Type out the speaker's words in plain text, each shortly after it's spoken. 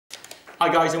Hi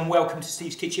guys and welcome to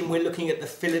Steve's Kitchen. We're looking at the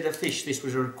Filet-O-Fish. This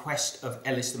was a request of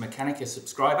Ellis the Mechanic, a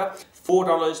subscriber.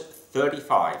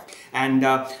 $4.35. And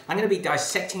I'm going to be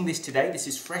dissecting this today. This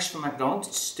is fresh from McDonald's,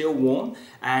 it's still warm.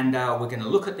 And we're going to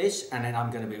look at this and then I'm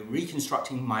going to be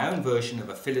reconstructing my own version of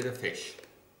a Filet-O-Fish.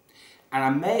 And I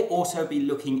may also be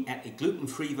looking at a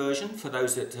gluten-free version for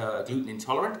those that are gluten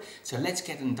intolerant. So let's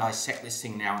get and dissect this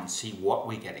thing now and see what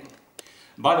we're getting.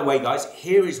 By the way guys,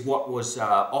 here is what was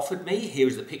offered me. Here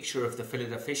is the picture of the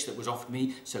Filet-O-Fish that was offered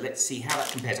me. So let's see how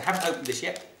that compares. I haven't opened this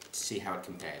yet to see how it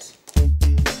compares.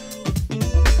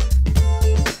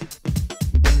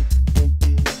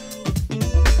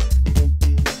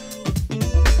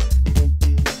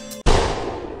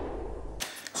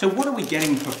 So what are we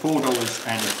getting for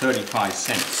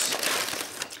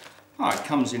 $4.35? Oh, it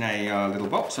comes in a little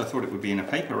box. I thought it would be in a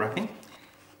paper wrapping.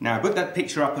 Now I put that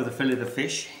picture up of the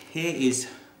Filet-O-Fish. Here is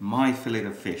my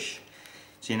Filet-O-Fish.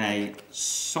 It's in a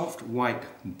soft white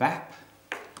bap.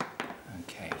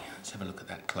 Okay, let's have a look at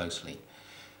that closely.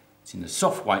 It's in the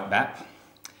soft white bap.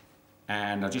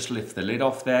 And I'll just lift the lid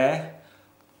off there.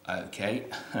 Okay,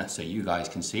 so you guys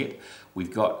can see it.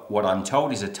 We've got what I'm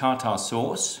told is a tartar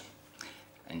sauce.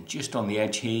 And just on the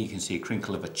edge here you can see a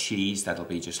crinkle of a cheese. That'll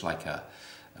be just like a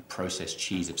processed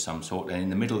cheese of some sort. And in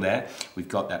the middle there we've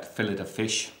got that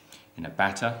Filet-O-Fish in a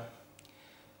batter.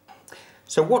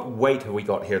 So what weight have we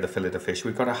got here, the Filet-O-Fish?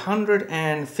 We've got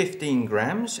 115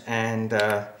 grams and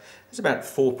it's about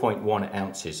 4.1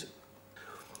 ounces.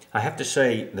 I have to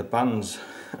say the buns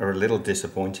are a little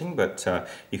disappointing, but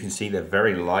you can see they're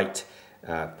very light,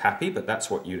 pappy, but that's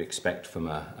what you'd expect from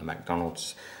a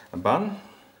McDonald's bun.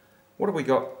 What have we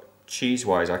got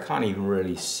cheese-wise? I can't even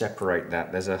really separate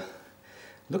that. There's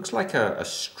looks like a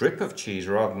strip of cheese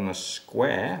rather than a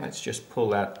square. Let's just pull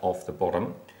that off the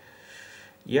bottom.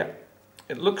 Yep,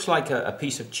 it looks like a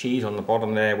piece of cheese on the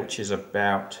bottom there, which is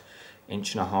about 1.5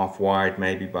 inches wide,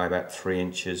 maybe by about 3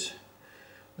 inches.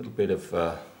 A little bit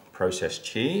of processed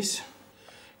cheese.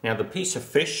 Now the piece of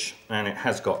fish, and it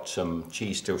has got some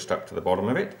cheese still stuck to the bottom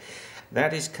of it,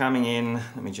 that is coming in,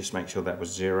 let me just make sure that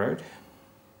was zeroed.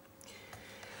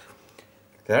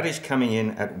 That is coming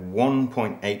in at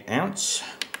 1.8 ounce.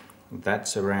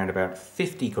 That's around about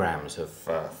 50 grams of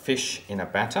fish in a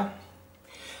batter.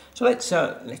 So let's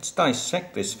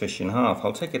dissect this fish in half.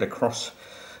 I'll take it across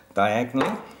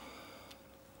diagonally.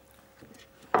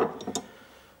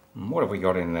 And what have we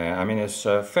got in there? I mean, it's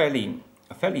a fairly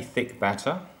thick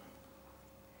batter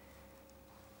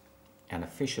and a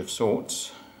fish of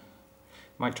sorts.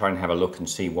 Might try and have a look and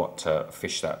see what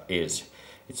fish that is.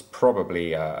 It's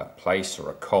probably a plaice or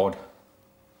a cod.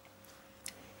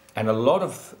 And a lot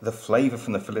of the flavour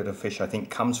from the Filet-O-Fish, I think,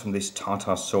 comes from this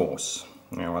tartar sauce.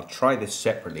 Now I'll try this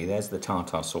separately. There's the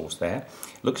tartar sauce there.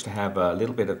 Looks to have a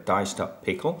little bit of diced up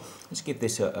pickle. Let's give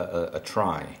this a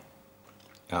try.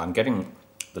 I'm getting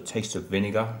the taste of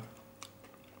vinegar.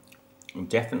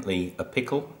 Definitely a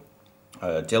pickle,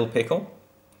 a dill pickle.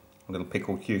 Little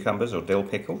pickled cucumbers or dill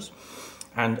pickles.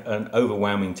 And an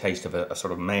overwhelming taste of a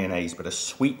sort of mayonnaise, but a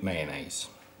sweet mayonnaise.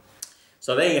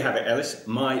 So there you have it, Ellis.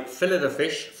 My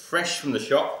Filet-O-Fish, fresh from the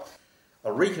shop.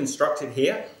 I'll reconstruct it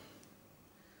here.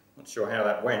 Not sure how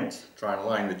that went. Try and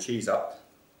line the cheese up.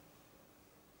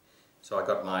 So I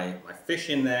got my fish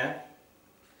in there.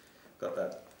 Got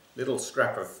that little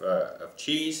scrap of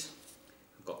cheese.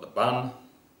 I've got the bun.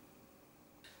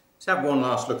 Let's have one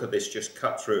last look at this, just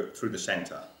cut through the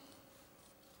centre.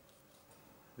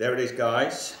 There it is,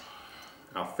 guys.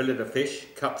 Our Filet-O-Fish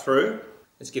cut through.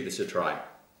 Let's give this a try.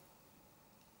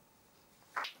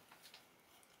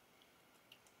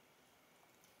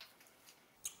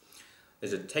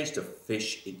 There's a taste of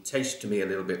fish. It tastes to me a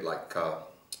little bit like a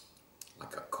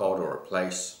cod or a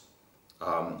plaice.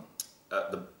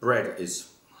 The bread is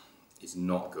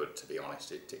not good, to be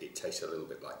honest. It tastes a little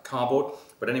bit like cardboard.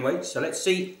 But anyway, so let's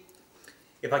see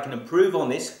if I can improve on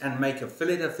this and make a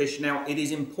Filet-O-Fish. Now, it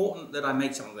is important that I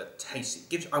make something that tastes.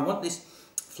 I want this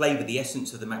flavour, the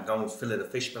essence of the McDonald's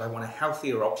Filet-O-Fish, but I want a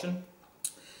healthier option.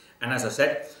 And as I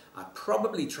said, I'll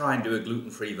probably try and do a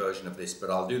gluten-free version of this,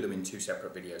 but I'll do them in 2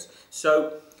 separate videos.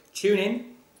 So tune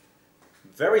in.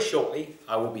 Very shortly,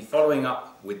 I will be following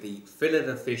up with the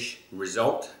Filet-O-Fish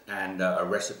result and a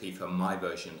recipe for my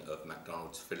version of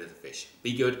McDonald's Filet-O-Fish.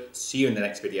 Be good. See you in the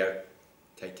next video.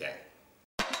 Take care.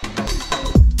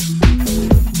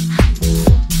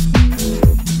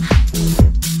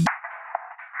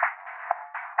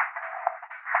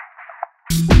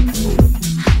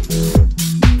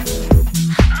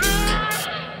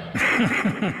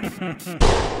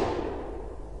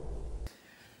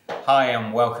 Hi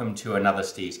and welcome to another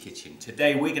Steve's Kitchen.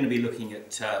 Today we're going to be looking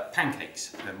at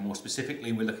pancakes, and more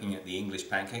specifically we're looking at the English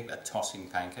pancake, the tossing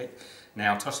pancake.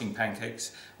 Now tossing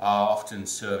pancakes are often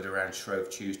served around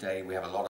Shrove Tuesday. We have a lot